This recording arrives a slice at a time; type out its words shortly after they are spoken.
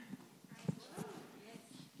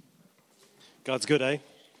God's good, eh?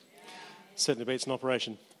 Certainly beats an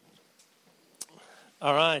operation.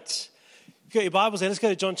 All right. You've got your Bibles there. Let's go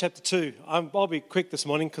to John chapter 2. I'll be quick this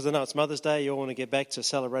morning because I know it's Mother's Day. You all want to get back to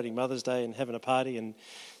celebrating Mother's Day and having a party. And,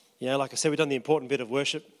 like I said, we've done the important bit of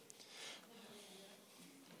worship.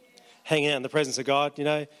 Hang out in the presence of God,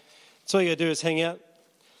 That's all you got to do is hang out.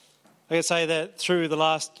 I can say that through the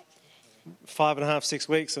last 5.5, 6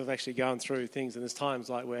 weeks of actually going through things, and there's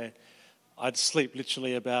times like where I'd sleep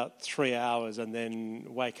literally about 3 hours and then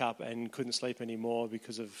wake up and couldn't sleep anymore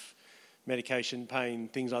because of medication, pain,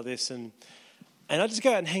 things like this. And I just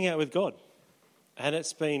go out and hang out with God. And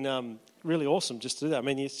it's been really awesome just to do that. I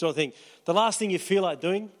mean, you sort of think the last thing you feel like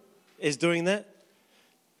doing is doing that,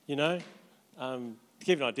 To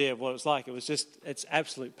give you an idea of what it's like, it's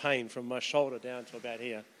absolute pain from my shoulder down to about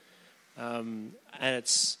here. And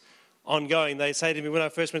it's ongoing. They say to me, when I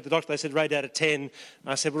first went to the doctor, they said rate out of 10.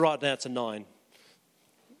 I said, well, right now it's a 9.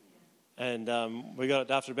 And we got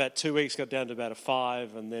it after about 2 weeks, got down to about a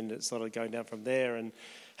 5, and then it started going down from there, and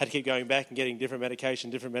had to keep going back and getting different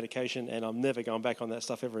medication, and I'm never going back on that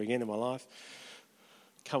stuff ever again in my life.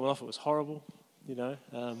 Coming off it was horrible, You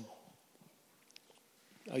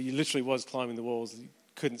literally was climbing the walls, you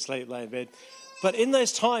couldn't sleep, lay in bed. But in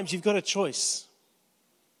those times, you've got a choice.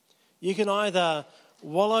 You can either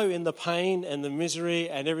wallow in the pain and the misery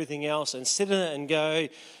and everything else and sit in it and go,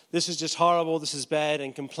 this is just horrible, this is bad,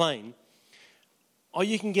 and complain. Or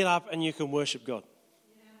you can get up and you can worship God.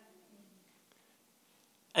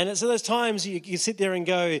 And it's at those times you sit there and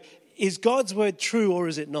go, is God's word true or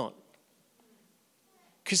is it not?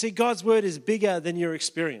 Because see, God's word is bigger than your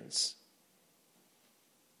experience.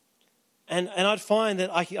 And I'd find that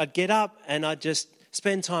I'd get up and I'd just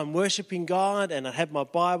spend time worshipping God, and I'd have my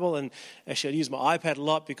Bible, and actually I'd use my iPad a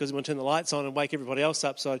lot because I want to turn the lights on and wake everybody else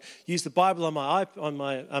up. So I'd use the Bible on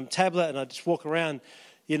my tablet, and I'd just walk around,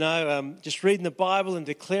 just reading the Bible and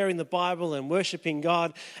declaring the Bible and worshipping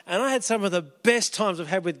God. And I had some of the best times I've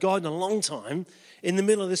had with God in a long time in the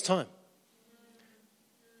middle of this time.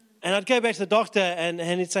 And I'd go back to the doctor and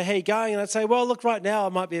he'd say, how you going? And I'd say, well, look, right now I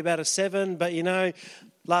might be about a 7, but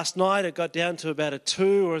last night it got down to about a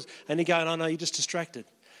 2, and he'd go, oh no, you're just distracted.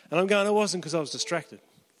 And I'm going, it wasn't because I was distracted.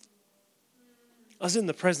 I was in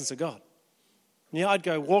the presence of God. I'd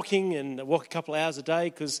go walking and walk a couple of hours a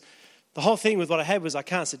day because the whole thing with what I had was I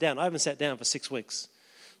can't sit down. I haven't sat down for 6 weeks.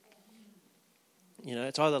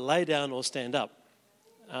 It's either lay down or stand up,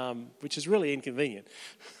 which is really inconvenient.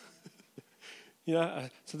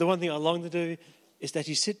 So the one thing I long to do is that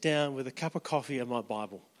you sit down with a cup of coffee and my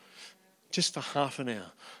Bible. Just for half an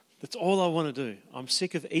hour. That's all I want to do. I'm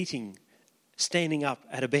sick of eating, standing up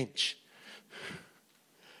at a bench.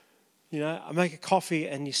 I make a coffee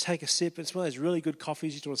and you take a sip. It's one of those really good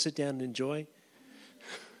coffees you just want to sit down and enjoy.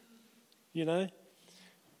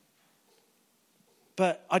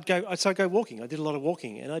 But I'd go walking. I did a lot of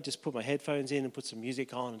walking, and I'd just put my headphones in and put some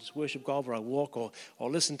music on and just worship God where I walk, or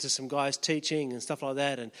listen to some guys teaching and stuff like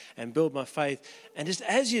that, and build my faith. And just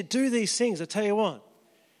as you do these things, I tell you what,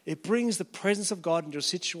 it brings the presence of God into your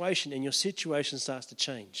situation, and your situation starts to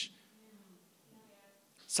change.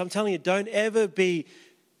 So I'm telling you, don't ever be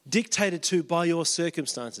dictated to by your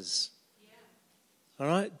circumstances. All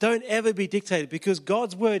right? Don't ever be dictated, because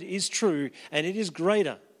God's word is true and it is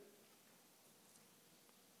greater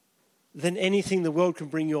than anything the world can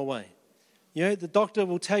bring your way. The doctor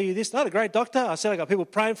will tell you this. Not a great doctor. I said I got people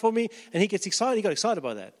praying for me, and he gets excited. He got excited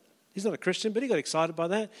by that. He's not a Christian, but he got excited by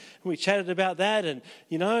that. And we chatted about that, and,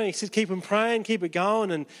 he said, keep him praying, keep it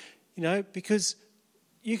going. And, because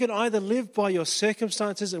you can either live by your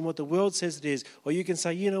circumstances and what the world says it is, or you can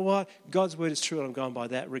say, you know what, God's word is true and I'm going by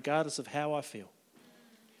that, regardless of how I feel.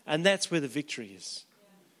 And that's where the victory is.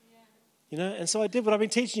 And so I did what I've been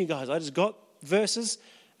teaching you guys. I just got verses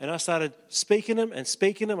and I started speaking them. I'd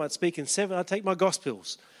speak in 7. I'd take my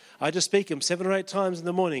gospels. I just speak them 7 or 8 times in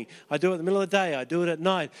the morning. I do it in the middle of the day. I do it at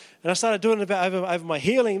night. And I started doing it about over my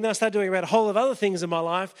healing. And then I started doing about a whole lot of other things in my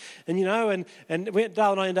life. And, Dale and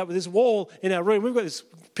I ended up with this wall in our room. We've got this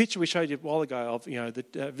picture we showed you a while ago of,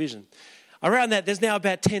 the vision. Around that, there's now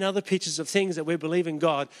about 10 other pictures of things that we're believing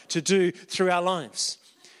God to do through our lives.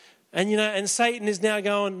 And, and Satan is now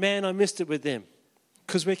going, man, I missed it with them.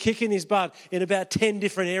 Because we're kicking his butt in about 10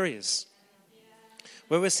 different areas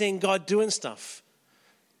where we're seeing God doing stuff.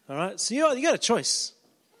 All right, so you got a choice.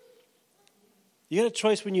 You got a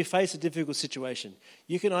choice when you face a difficult situation.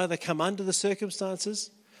 You can either come under the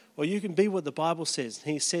circumstances, or you can be what the Bible says.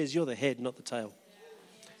 He says you're the head, not the tail.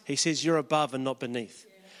 He says you're above and not beneath.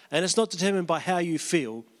 And it's not determined by how you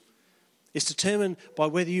feel. It's determined by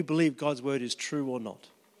whether you believe God's word is true or not.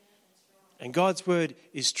 And God's word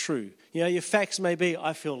is true. You know, your facts may be,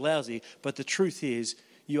 I feel lousy, but the truth is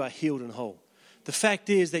you are healed and whole. The fact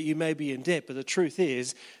is that you may be in debt, but the truth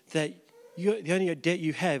is that the only debt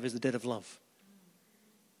you have is the debt of love.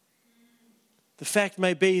 The fact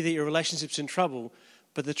may be that your relationship's in trouble,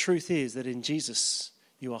 but the truth is that in Jesus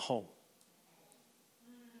you are whole.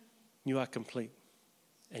 You are complete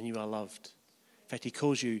and you are loved. In fact, he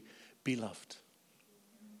calls you beloved.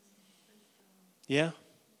 Yeah?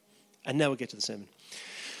 And now we'll get to the sermon.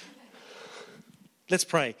 Let's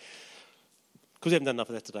pray. Because we haven't done enough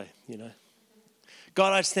of that today, you know.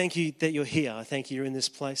 God, I just thank you that you're here. I thank you you're in this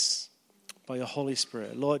place by your Holy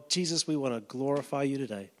Spirit. Lord Jesus, we want to glorify you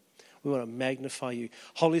today. We want to magnify you.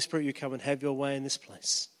 Holy Spirit, you come and have your way in this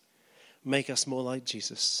place. Make us more like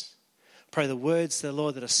Jesus. Pray the words,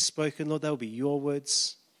 Lord, that are spoken, Lord, they'll be your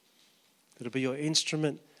words. It'll be your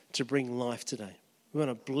instrument to bring life today. We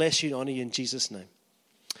want to bless you and honor you in Jesus' name.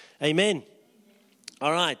 Amen.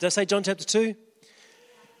 All right, did I say John chapter 2?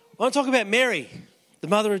 I want to talk about Mary, the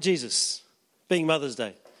mother of Jesus, being Mother's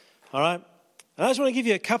Day. All right? And I just want to give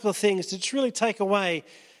you a couple of things to just really take away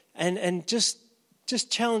and just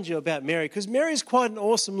challenge you about Mary, because Mary is quite an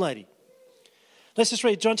awesome lady. Let's just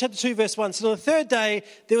read John chapter 2, verse 1. So on the third day,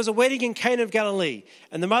 there was a wedding in Cana of Galilee,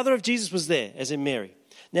 and the mother of Jesus was there, as in Mary.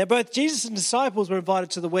 Now, both Jesus and disciples were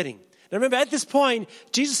invited to the wedding. Now, remember, at this point,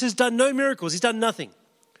 Jesus has done no miracles. He's done nothing.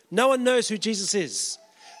 No one knows who Jesus is.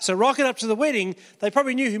 So rocking up to the wedding, they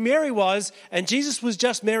probably knew who Mary was, and Jesus was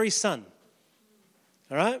just Mary's son.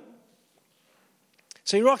 All right?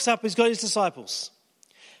 So he rocks up, he's got his disciples.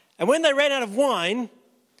 And when they ran out of wine,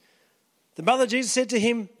 the mother of Jesus said to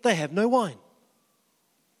him, they have no wine.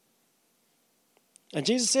 And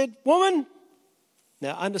Jesus said, woman,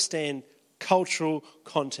 now understand cultural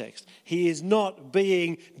context. He is not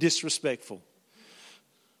being disrespectful.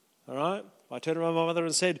 All right? If I turned around to my mother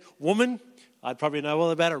and said, woman, I'd probably know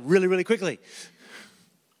all about it really, really quickly.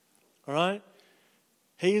 All right?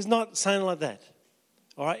 He is not saying like that.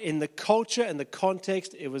 All right? In the culture and the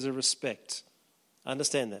context, it was a respect.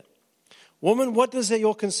 Understand that. Woman, what does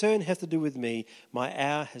your concern have to do with me? My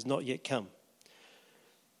hour has not yet come.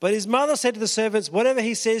 But his mother said to the servants, whatever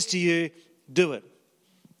he says to you, do it.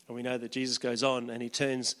 And we know that Jesus goes on and he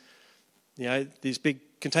turns, these big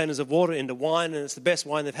containers of water into wine, and it's the best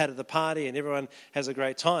wine they've had at the party, and everyone has a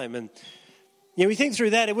great time. And we think through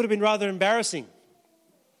that, it would have been rather embarrassing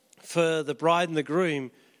for the bride and the groom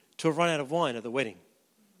to have run out of wine at the wedding.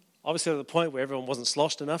 Obviously, to the point where everyone wasn't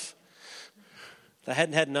sloshed enough. They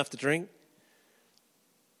hadn't had enough to drink.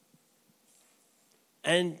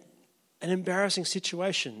 And an embarrassing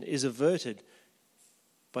situation is averted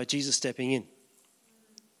by Jesus stepping in.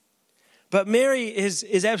 But Mary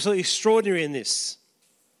is absolutely extraordinary in this.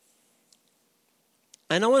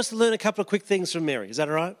 And I want us to learn a couple of quick things from Mary. Is that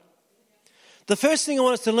all right? The first thing I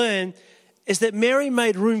want us to learn is that Mary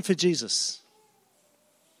made room for Jesus.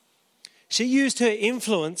 She used her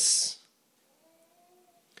influence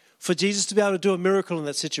for Jesus to be able to do a miracle in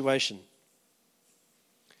that situation.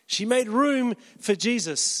 She made room for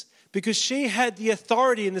Jesus because she had the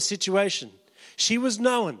authority in the situation. She was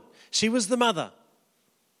known. She was the mother.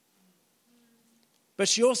 But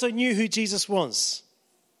she also knew who Jesus was.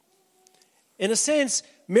 In a sense,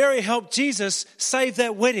 Mary helped Jesus save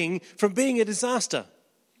that wedding from being a disaster.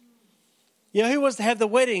 Who wants to have the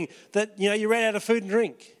wedding that, you ran out of food and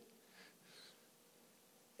drink?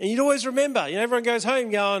 And you'd always remember, everyone goes home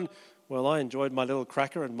going, well, I enjoyed my little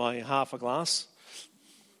cracker and my half a glass.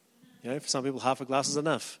 For some people, half a glass is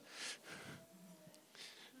enough.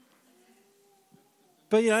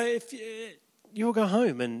 But, if you all go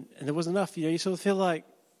home and there wasn't enough, you sort of feel like,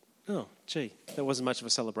 oh, gee, that wasn't much of a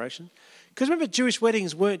celebration. Because remember, Jewish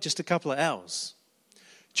weddings weren't just a couple of hours.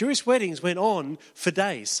 Jewish weddings went on for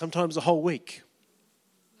days, sometimes a whole week.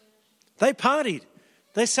 They partied.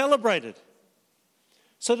 They celebrated.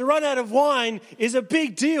 So to run out of wine is a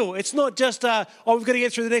big deal. It's not just, we've got to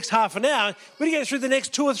get through the next half an hour. We've got to get through the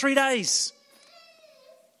next 2 or 3 days.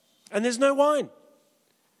 And there's no wine.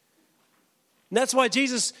 And that's why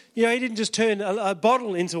Jesus, he didn't just turn a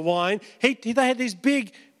bottle into wine. They had these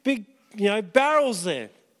big, barrels there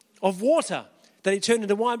of water that he turned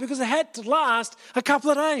into wine because it had to last a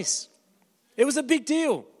couple of days. It was a big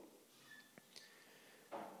deal.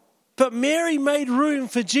 But Mary made room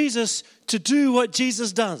for Jesus to do what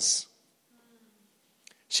Jesus does.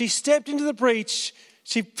 She stepped into the breach.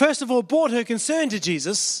 She first of all brought her concern to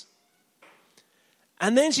Jesus.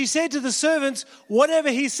 And then she said to the servants, whatever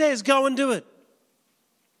he says, go and do it.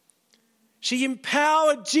 She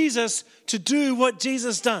empowered Jesus to do what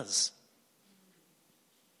Jesus does.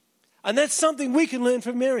 And that's something we can learn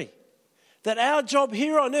from Mary. That our job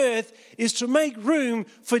here on earth is to make room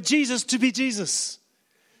for Jesus to be Jesus.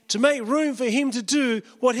 To make room for him to do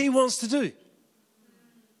what he wants to do.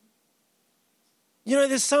 You know,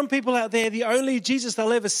 there's some people out there, the only Jesus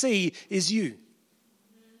they'll ever see is you.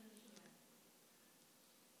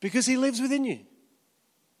 Because he lives within you.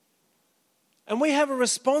 And we have a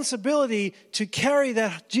responsibility to carry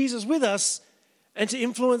that Jesus with us and to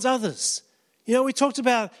influence others. You know, we talked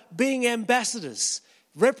about being ambassadors,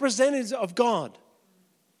 representatives of God.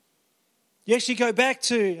 You actually go back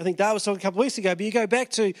to, I think Dale was talking a couple of weeks ago, but you go back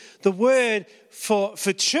to the word for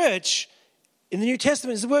church in the New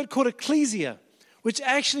Testament. It's a word called ecclesia, which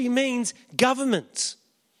actually means government.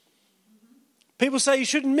 People say you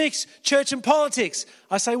shouldn't mix church and politics.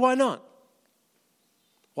 I say, why not?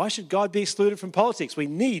 Why should God be excluded from politics? We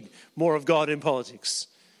need more of God in politics.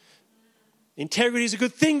 Integrity is a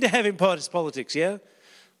good thing to have in politics, yeah?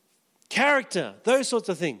 Character, those sorts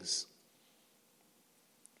of things.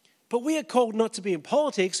 But we are called not to be in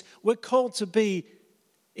politics, we're called to be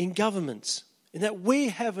in government. In that we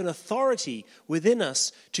have an authority within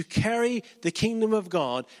us to carry the kingdom of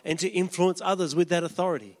God and to influence others with that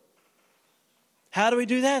authority. How do we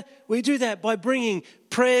do that? We do that by bringing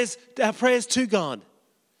our prayers to God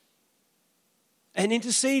and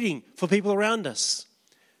interceding for people around us.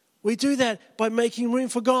 We do that by making room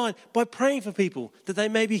for God, by praying for people that they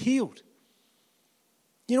may be healed.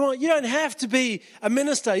 You know what? You don't have to be a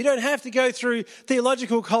minister. You don't have to go through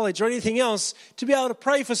theological college or anything else to be able to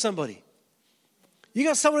pray for somebody. You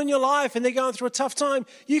got someone in your life and they're going through a tough time.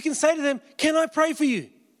 You can say to them, can I pray for you?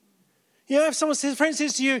 You know, if a friend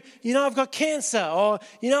says to you, you know, I've got cancer, or,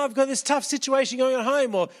 you know, I've got this tough situation going on at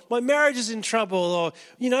home, or my marriage is in trouble, or,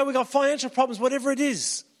 you know, we've got financial problems, whatever it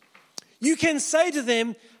is. You can say to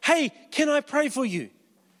them, hey, can I pray for you?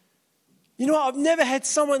 You know what? I've never had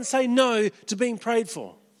someone say no to being prayed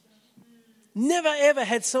for. Never, ever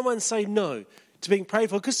had someone say no to being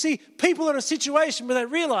prayed for. Because, see, people are in a situation where they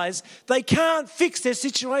realize they can't fix their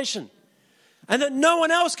situation and that no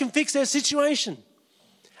one else can fix their situation.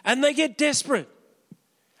 And they get desperate.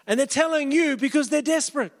 And they're telling you because they're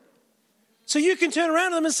desperate. So you can turn around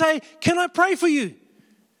to them and say, can I pray for you?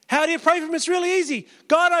 How do you pray for them? It's really easy.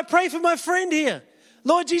 God, I pray for my friend here.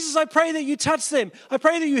 Lord Jesus, I pray that you touch them. I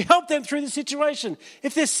pray that you help them through the situation.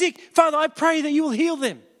 If they're sick, Father, I pray that you will heal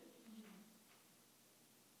them.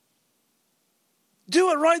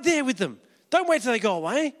 Do it right there with them. Don't wait till they go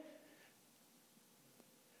away.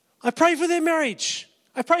 I pray for their marriage.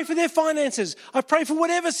 I pray for their finances. I pray for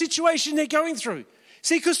whatever situation they're going through.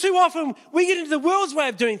 See, because too often we get into the world's way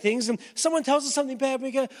of doing things and someone tells us something bad and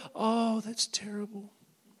we go, oh, that's terrible.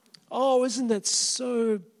 Oh, isn't that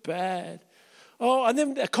so bad? Oh, and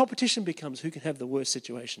then a competition becomes who can have the worst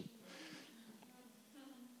situation.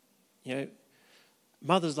 You know,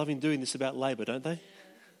 mothers loving doing this about labour, don't they?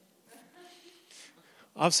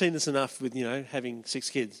 I've seen this enough with, you know, having 6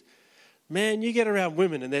 kids. Man, you get around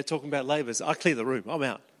women and they're talking about labours, I clear the room. I'm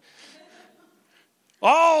out.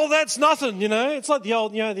 Oh, that's nothing, you know. It's like the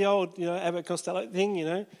old Abbott Costello thing, you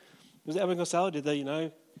know. Was it Abbott Costello? Did they, you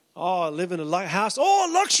know, oh, live in a house.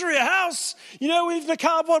 Oh, luxury, a house. You know, we live in a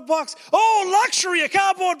cardboard box. Oh, luxury, a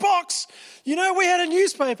cardboard box. You know, we had a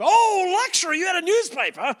newspaper. Oh, luxury, you had a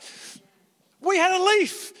newspaper. We had a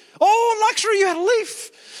leaf. Oh, luxury, you had a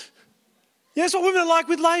leaf. Yeah, that's what women are like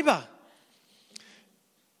with labour.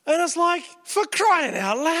 And it's like, for crying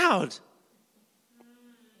out loud.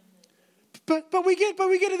 But we get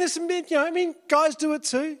to this, you know, I mean, guys do it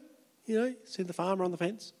too. You know, see the farmer on the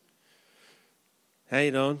fence. How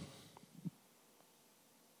you doing?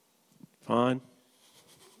 Fine.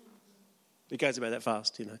 It goes about that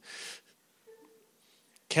fast, you know.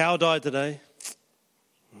 Cow died today.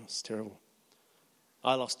 Oh, it's terrible.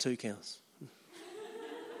 I lost 2 cows.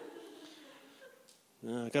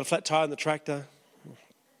 Got a flat tyre on the tractor.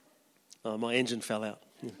 Oh, my engine fell out.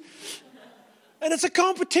 And it's a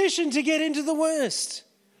competition to get into the worst.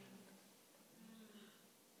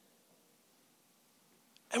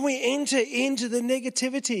 And we enter into the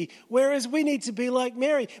negativity, whereas we need to be like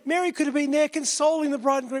Mary. Mary could have been there consoling the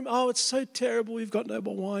bride and groom. Oh, it's so terrible, we've got no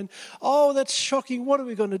more wine. Oh, that's shocking, what are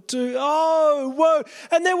we going to do? Oh, whoa.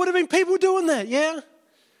 And there would have been people doing that, yeah?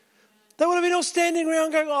 They would have been all standing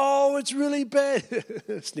around going, oh, it's really bad.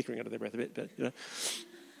 Snickering under their breath a bit, but, you know.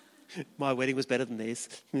 My wedding was better than theirs.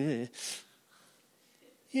 Yeah.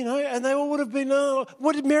 You know, and they all would have been, oh,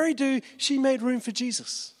 what did Mary do? She made room for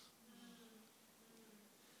Jesus.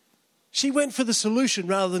 She went for the solution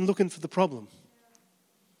rather than looking for the problem.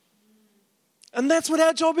 And that's what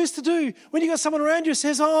our job is to do. When you've got someone around you who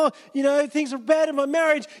says, oh, you know, things are bad in my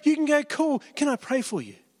marriage, you can go, cool, can I pray for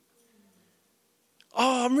you?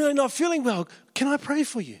 Oh, I'm really not feeling well. Can I pray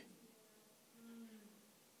for you?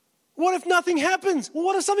 What if nothing happens? Well,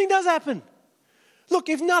 what if something does happen? Look,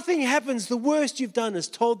 if nothing happens, the worst you've done is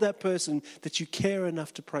told that person that you care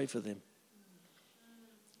enough to pray for them.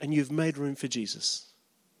 And you've made room for Jesus.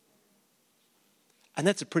 And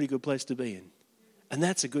that's a pretty good place to be in. And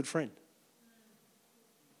that's a good friend.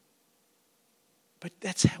 But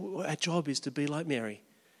that's how our job is, to be like Mary,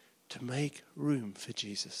 to make room for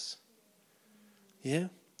Jesus. Yeah?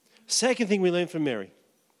 Second thing we learn from Mary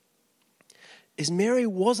is Mary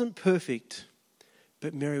wasn't perfect,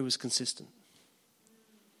 but Mary was consistent.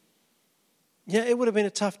 Yeah, it would have been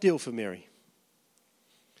a tough deal for Mary.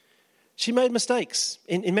 She made mistakes.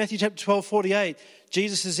 In Matthew chapter 12:48,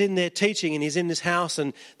 Jesus is in there teaching, and he's in this house,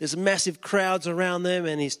 and there's massive crowds around them,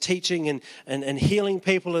 and he's teaching and healing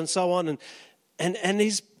people and so on. And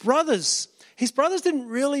his brothers didn't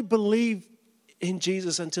really believe in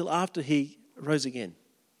Jesus until after he rose again,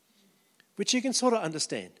 which you can sort of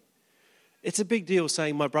understand. It's a big deal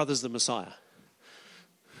saying my brother's the Messiah.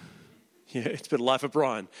 Yeah, it's been the life of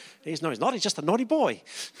Brian. He's not. He's just a naughty boy.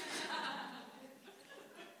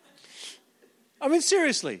 I mean,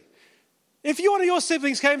 seriously. If one of your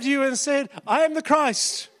siblings came to you and said, I am the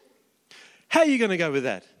Christ, how are you going to go with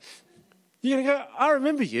that? You're going to go, I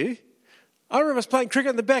remember you. I remember us playing cricket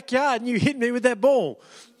in the backyard and you hit me with that ball.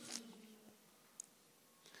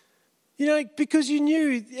 You know, because you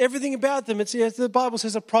knew everything about them. The Bible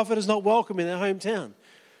says a prophet is not welcome in their hometown.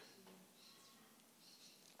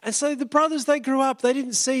 And so the brothers, they grew up, they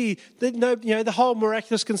didn't know, the whole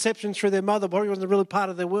miraculous conception through their mother probably wasn't really part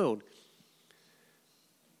of their world.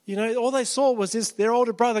 You know, all they saw was their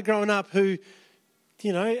older brother growing up who,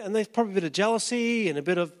 and there's probably a bit of jealousy and a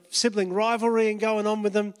bit of sibling rivalry and going on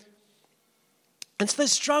with them. And so they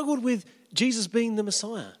struggled with Jesus being the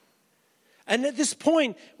Messiah. And at this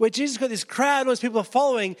point where Jesus got this crowd, all these people are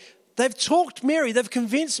following, they've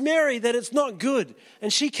convinced Mary that it's not good.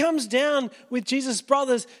 And she comes down with Jesus'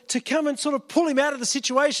 brothers to come and sort of pull him out of the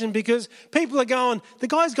situation, because people are going, the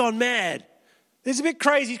guy's gone mad. He's a bit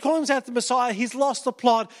crazy. He's calling himself the Messiah. He's lost the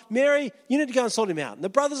plot. Mary, you need to go and sort him out. And the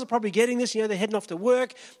brothers are probably getting this. They're heading off to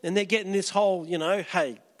work and they're getting this whole,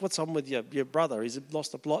 hey, what's on with your brother? He's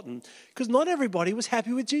lost the plot. Because not everybody was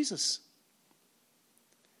happy with Jesus.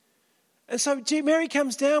 And so Mary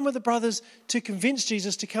comes down with the brothers to convince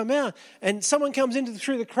Jesus to come out. And someone comes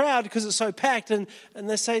through the crowd because it's so packed. And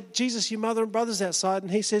they say, Jesus, your mother and brother's outside.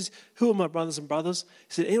 And he says, who are my brothers and brothers?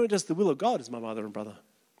 He said, anyone who does the will of God is my mother and brother.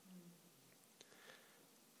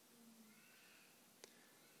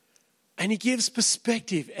 And he gives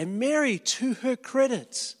perspective. And Mary, to her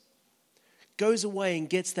credit, goes away and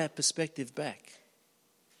gets that perspective back.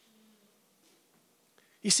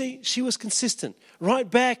 You see, she was consistent. Right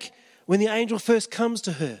back when the angel first comes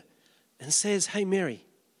to her and says, hey, Mary,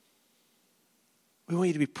 we want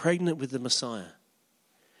you to be pregnant with the Messiah.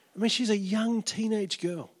 I mean, she's a young teenage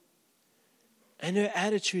girl. And her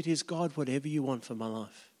attitude is, God, whatever you want for my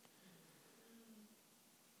life.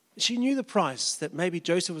 She knew the price that maybe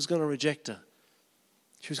Joseph was going to reject her.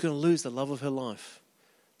 She was going to lose the love of her life.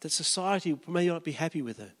 That society may not be happy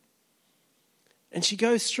with her. And she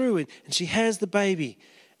goes through and she has the baby.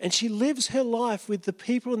 And she lives her life with the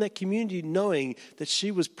people in that community knowing that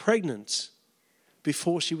she was pregnant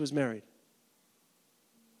before she was married.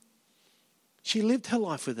 She lived her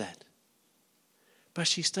life with that. But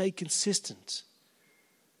she stayed consistent.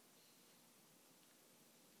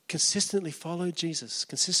 Consistently followed Jesus,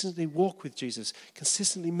 consistently walked with Jesus,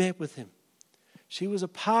 consistently met with him. She was a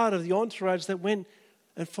part of the entourage that went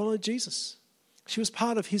and followed Jesus. She was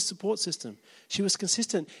part of his support system. She was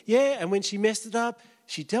consistent. Yeah, and when she messed it up,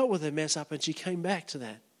 she dealt with her mess up and she came back to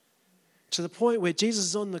that. To the point where Jesus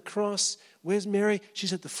is on the cross. Where's Mary?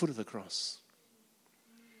 She's at the foot of the cross.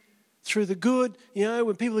 Through the good,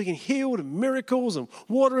 when people are getting healed and miracles and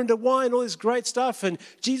water into wine, all this great stuff, and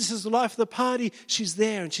Jesus is the life of the party, she's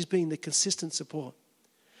there and she's being the consistent support.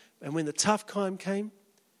 And when the tough time came,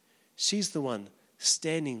 she's the one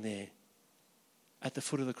standing there at the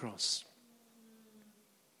foot of the cross.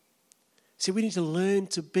 See, we need to learn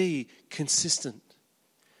to be consistent.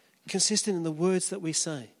 Consistent in the words that we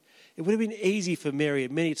say. It would have been easy for Mary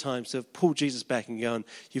many times to have pulled Jesus back and gone,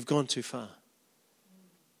 you've gone too far.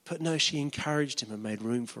 But no, she encouraged him and made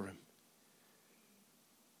room for him.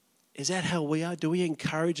 Is that how we are? Do we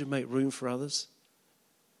encourage and make room for others?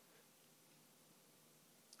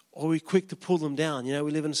 Or are we quick to pull them down?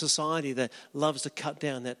 We live in a society that loves to cut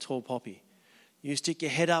down that tall poppy. You stick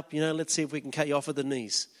your head up, let's see if we can cut you off at the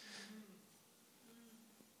knees.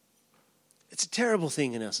 It's a terrible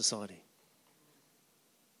thing in our society.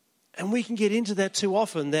 And we can get into that too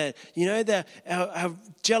often, that, that our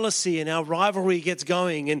jealousy and our rivalry gets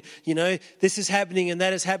going, and, this is happening and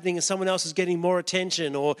that is happening and someone else is getting more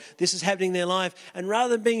attention, or this is happening in their life. And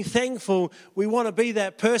rather than being thankful, we want to be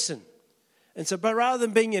that person. And so, but rather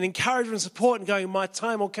than being an encouragement and support and going, my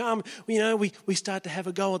time will come, we start to have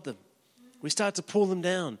a go at them. We start to pull them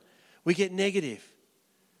down. We get negative.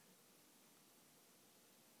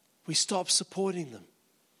 We stop supporting them.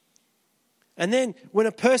 And then when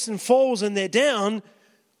a person falls and they're down,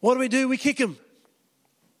 what do? We kick them.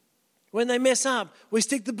 When they mess up, we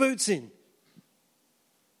stick the boots in.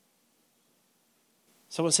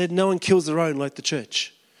 Someone said, no one kills their own like the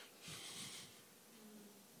church.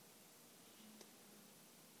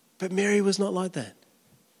 But Mary was not like that.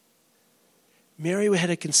 Mary had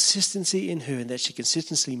a consistency in her, and that she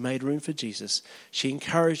consistently made room for Jesus. She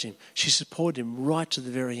encouraged him. She supported him right to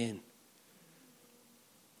the very end.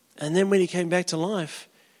 And then when he came back to life,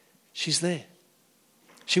 she's there.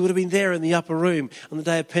 She would have been there in the upper room on the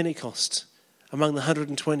day of Pentecost among the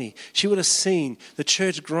 120. She would have seen the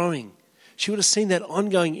church growing. She would have seen that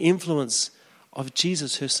ongoing influence of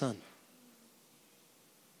Jesus, her son.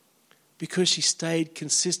 Because she stayed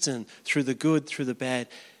consistent through the good, through the bad,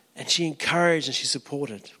 and she encouraged and she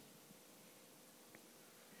supported.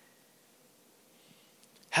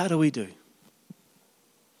 How do we do?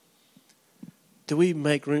 Do we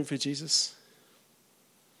make room for Jesus?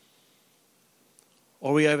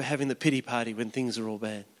 Or are we over having the pity party when things are all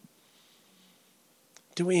bad?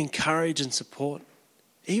 Do we encourage and support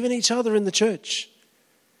even each other in the church?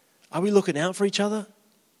 Are we looking out for each other?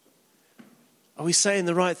 Are we saying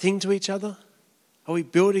the right thing to each other? Are we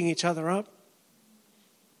building each other up?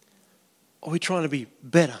 Are we trying to be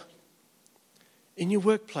better in your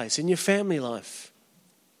workplace, in your family life?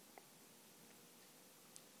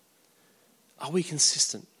 Are we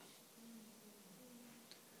consistent?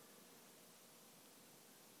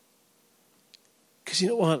 Because you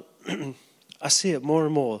know what? I see it more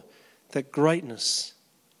and more that greatness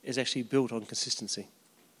is actually built on consistency.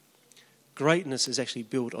 Greatness is actually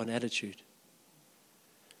built on attitude.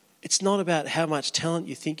 It's not about how much talent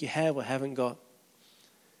you think you have or haven't got.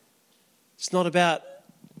 It's not about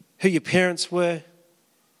who your parents were.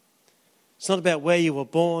 It's not about where you were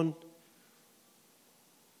born.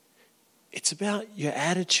 It's about your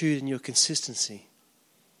attitude and your consistency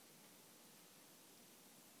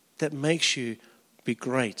that makes you be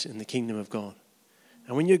great in the kingdom of God.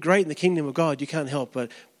 And when you're great in the kingdom of God, you can't help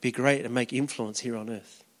but be great and make influence here on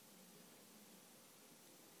earth.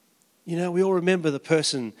 We all remember the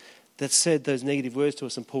person that said those negative words to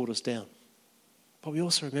us and pulled us down. But we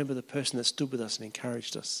also remember the person that stood with us and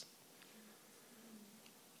encouraged us.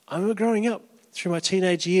 I remember growing up through my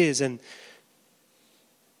teenage years and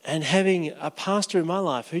having a pastor in my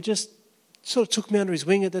life who just sort of took me under his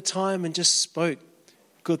wing at the time and just spoke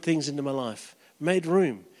good things into my life, made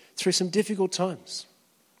room through some difficult times.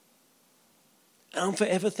 And I'm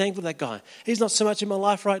forever thankful for that guy. He's not so much in my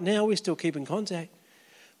life right now, we still keep in contact.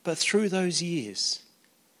 But through those years,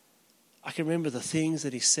 I can remember the things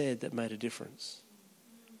that he said that made a difference.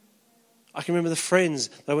 I can remember the friends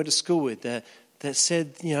that I went to school with that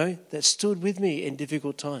said, that stood with me in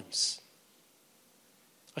difficult times.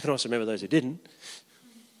 I can also remember those who didn't.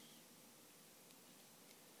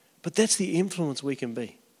 But that's the influence we can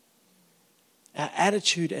be. Our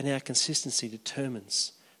attitude and our consistency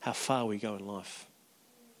determines how far we go in life.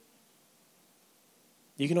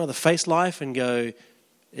 You can either face life and go,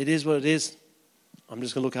 it is what it is, I'm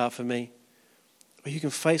just going to look out for me. Or you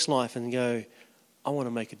can face life and go, I want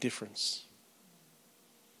to make a difference.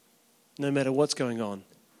 No matter what's going on,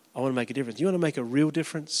 I want to make a difference. You want to make a real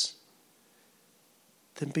difference?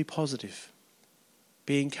 Then be positive.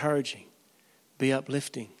 Be encouraging. Be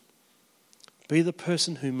uplifting. Be the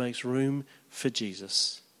person who makes room for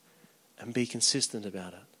Jesus and be consistent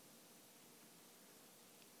about it.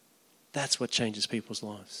 That's what changes people's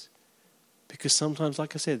lives. Because sometimes,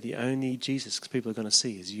 like I said, the only Jesus people are going to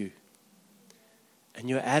see is you. And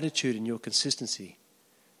your attitude and your consistency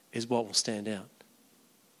is what will stand out.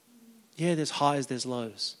 Yeah, there's highs, there's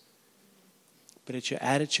lows. But it's your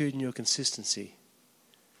attitude and your consistency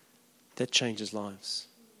that changes lives.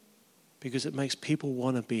 Because it makes people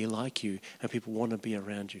want to be like you and people want to be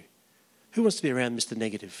around you. Who wants to be around Mr.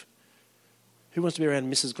 Negative? Who wants to be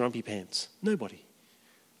around Mrs. Grumpy Pants? Nobody.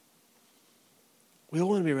 We all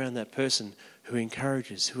want to be around that person who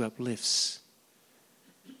encourages, who uplifts,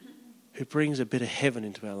 who brings a bit of heaven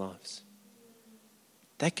into our lives.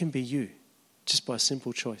 That can be you, just by a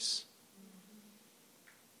simple choice.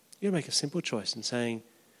 You make a simple choice in saying,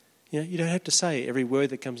 you don't have to say every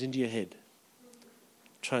word that comes into your head.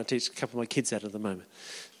 I'm trying to teach a couple of my kids that at the moment.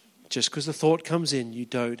 Just because the thought comes in, you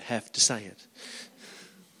don't have to say it.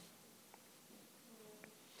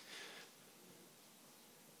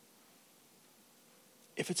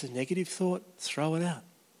 If it's a negative thought, throw it out.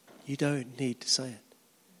 You don't need to say it.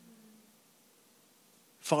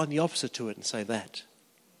 Find the opposite to it and say that.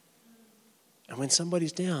 And when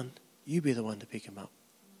somebody's down, you be the one to pick them up.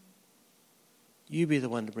 You be the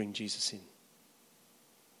one to bring Jesus in.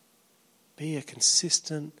 Be a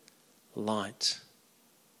consistent light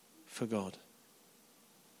for God.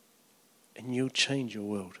 And you'll change your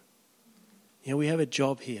world. You know, we have a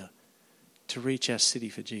job here to reach our city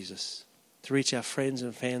for Jesus, to reach our friends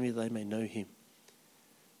and family that they may know him.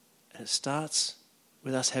 And it starts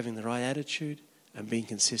with us having the right attitude and being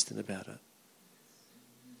consistent about it.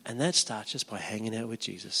 And that starts just by hanging out with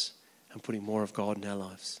Jesus and putting more of God in our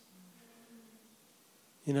lives.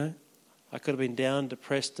 You know, I could have been down,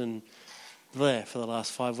 depressed and there for the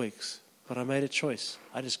last 5 weeks, but I made a choice.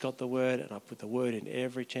 I just got the word and I put the word in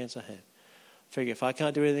every chance I had. Figure if I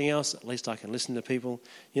can't do anything else, at least I can listen to people.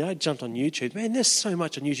 You know, I jumped on YouTube. Man, there's so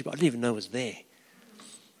much on YouTube I didn't even know was there.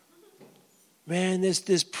 Man,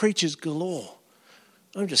 there's preachers galore.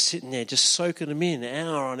 I'm just sitting there, just soaking them in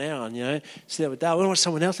hour on hour, and, you know, sit there with Dale. I want to watch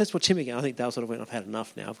someone else. Let's watch him again. I think Dale sort of went, I've had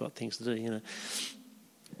enough now. I've got things to do, you know.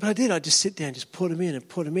 But I did. I just sit there and just put them in and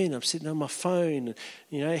put them in. I'm sitting on my phone, and,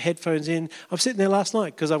 you know, headphones in. I'm sitting there last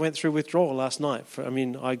night because I went through withdrawal last night.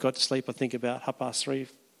 I got to sleep, I think, about 3:30,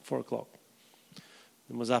 4 o'clock.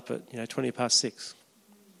 And was up at, 6:20.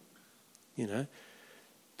 You know.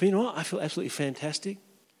 But you know what? I feel absolutely fantastic.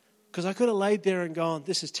 Because I could have laid there and gone,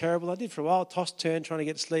 this is terrible. I did for a while, tossed, turned, trying to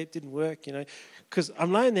get to sleep, didn't work, you know. Because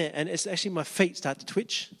I'm laying there and it's actually my feet start to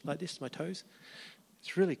twitch like this, my toes.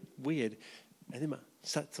 It's really weird. And then I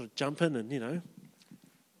start sort of jumping and, you know.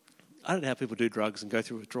 I don't know how people do drugs and go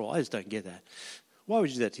through withdrawal. I just don't get that. Why would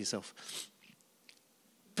you do that to yourself?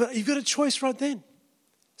 But you've got a choice right then.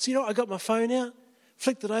 So, you know, I got my phone out,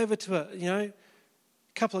 flicked it over to a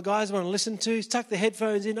couple of guys I want to listen to, stuck the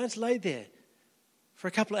headphones in, I just laid there for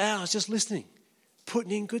a couple of hours just listening,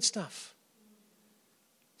 putting in good stuff.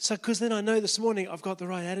 So, because then I know this morning I've got the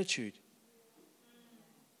right attitude.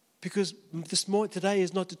 Because today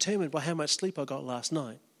is not determined by how much sleep I got last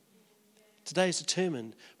night. Today is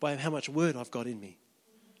determined by how much word I've got in me.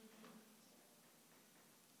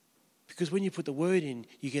 Because when you put the word in,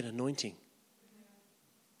 you get anointing.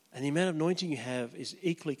 And the amount of anointing you have is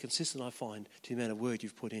equally consistent, I find, to the amount of word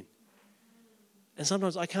you've put in. And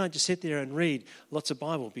sometimes I can't just sit there and read lots of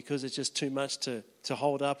Bible because it's just too much to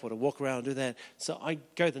hold up or to walk around and do that. So I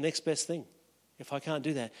go the next best thing if I can't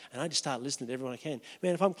do that. And I just start listening to everyone I can.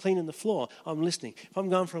 Man, if I'm cleaning the floor, I'm listening. If I'm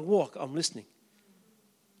going for a walk, I'm listening.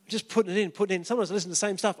 Just putting it in. Sometimes I listen to the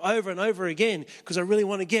same stuff over and over again because I really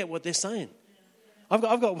want to get what they're saying. I've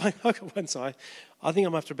got one side. I think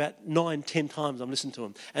I'm after about 9-10 times I'm listening to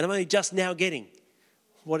him. And I'm only just now getting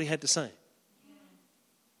what he had to say.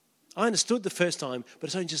 I understood the first time, but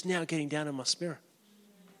it's only just now getting down in my spirit.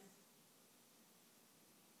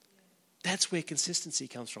 That's where consistency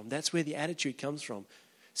comes from. That's where the attitude comes from.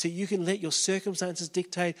 See, you can let your circumstances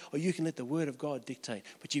dictate or you can let the word of God dictate.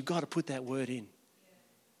 But you've got to put that word in.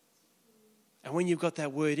 And when you've got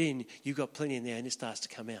that word in, you've got plenty in there and it starts to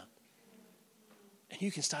come out. And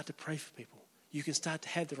you can start to pray for people. You can start to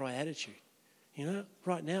have the right attitude. You know,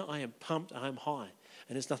 right now I am pumped, I am high.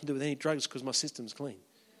 And it's nothing to do with any drugs because my system's clean.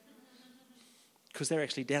 Because they're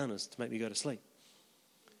actually downers to make me go to sleep.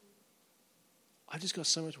 I've just got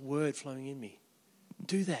so much word flowing in me.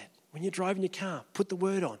 Do that. When you're driving your car, put the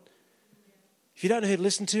word on. If you don't know who to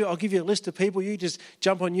listen to, I'll give you a list of people. You just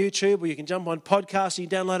jump on YouTube or you can jump on podcasts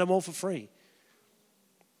and you download them all for free.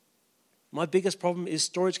 My biggest problem is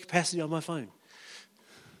storage capacity on my phone.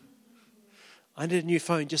 I need a new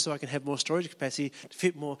phone just so I can have more storage capacity to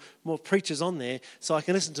fit more preachers on there so I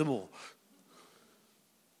can listen to more.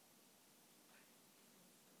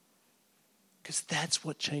 Because that's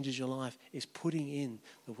what changes your life, is putting in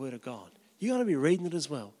the Word of God. You've got to be reading it as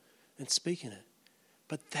well and speaking it.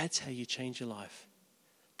 But that's how you change your life.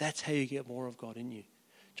 That's how you get more of God in you.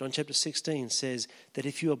 John chapter 16 says that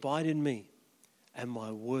if you abide in me and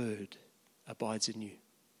my Word abides in you.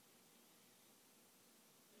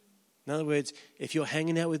 In other words, if you're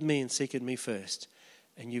hanging out with me and seeking me first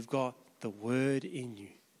and you've got the Word in you,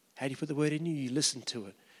 how do you put the Word in you? You listen to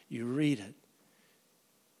it. You read it.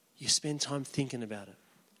 You spend time thinking about it.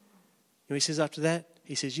 You know, he says after that,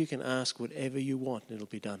 he says you can ask whatever you want and it'll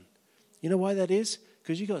be done. You know why that is?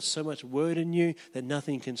 Because you've got so much word in you that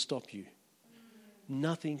nothing can stop you.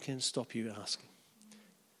 Nothing can stop you asking.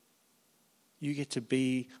 You get to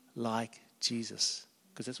be like Jesus.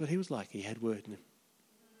 Because that's what he was like. He had word in him.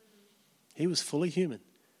 He was fully human.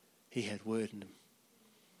 he had word in him.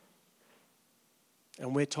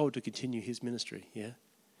 And we're told to continue his ministry, yeah?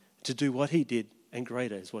 To do what he did, and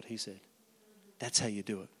greater is what he said. That's how you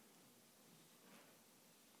do it.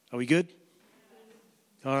 Are we good?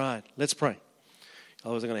 All right, let's pray.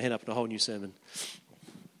 Otherwise I'm going to head up in a whole new sermon.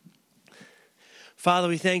 Father,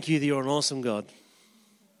 we thank you that you're an awesome God.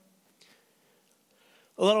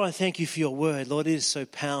 Lord, I thank you for your word. Lord, it is so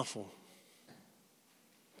powerful.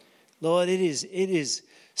 Lord, it is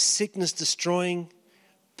sickness destroying,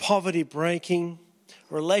 poverty breaking,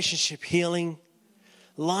 relationship healing,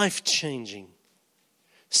 life changing,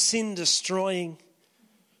 sin destroying.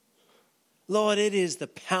 Lord, it is the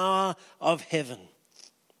power of heaven.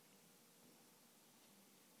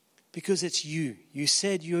 Because it's you. You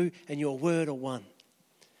said you and your word are one.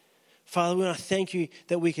 Father, we want to thank you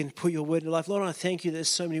that we can put your word into life. Lord, I thank you there's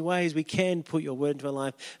so many ways we can put your word into our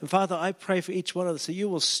life. And Father, I pray for each one of us that you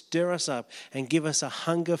will stir us up and give us a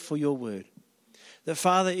hunger for your word. That,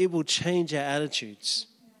 Father, it will change our attitudes.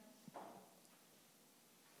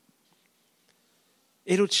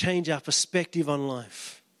 It'll change our perspective on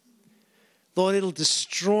life. Lord, it'll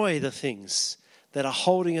destroy the things that are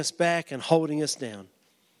holding us back and holding us down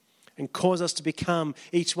and cause us to become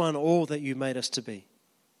each one all that you made us to be.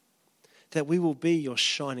 That we will be your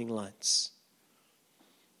shining lights.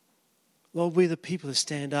 Lord, we're the people who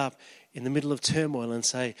stand up in the middle of turmoil and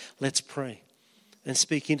say, let's pray and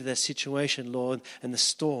speak into that situation, Lord, and the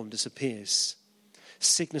storm disappears.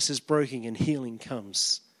 Sickness is broken and healing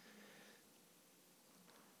comes.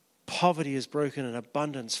 Poverty is broken and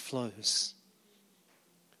abundance flows.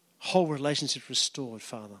 Whole relationship restored,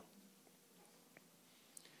 Father.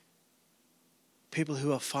 People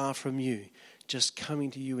who are far from you just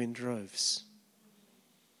coming to you in droves.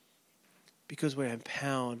 Because we're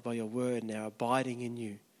empowered by your word now, abiding in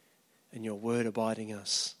you and your word abiding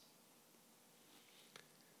us.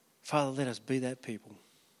 Father, let us be that people.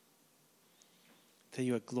 That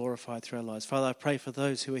you are glorified through our lives. Father, I pray for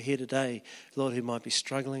those who are here today, Lord, who might be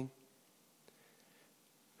struggling,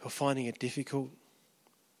 who are finding it difficult.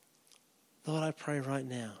 Lord, I pray right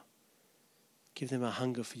now, give them a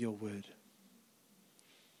hunger for your word.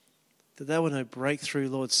 That they will know breakthrough,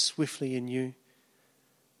 Lord, swiftly in you.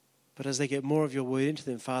 But as they get more of your word into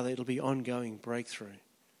them, Father, it'll be ongoing breakthrough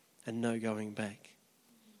and no going back.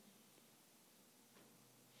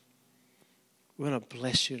 We want to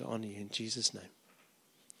bless you and honor you in Jesus' name.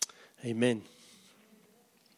 Amen.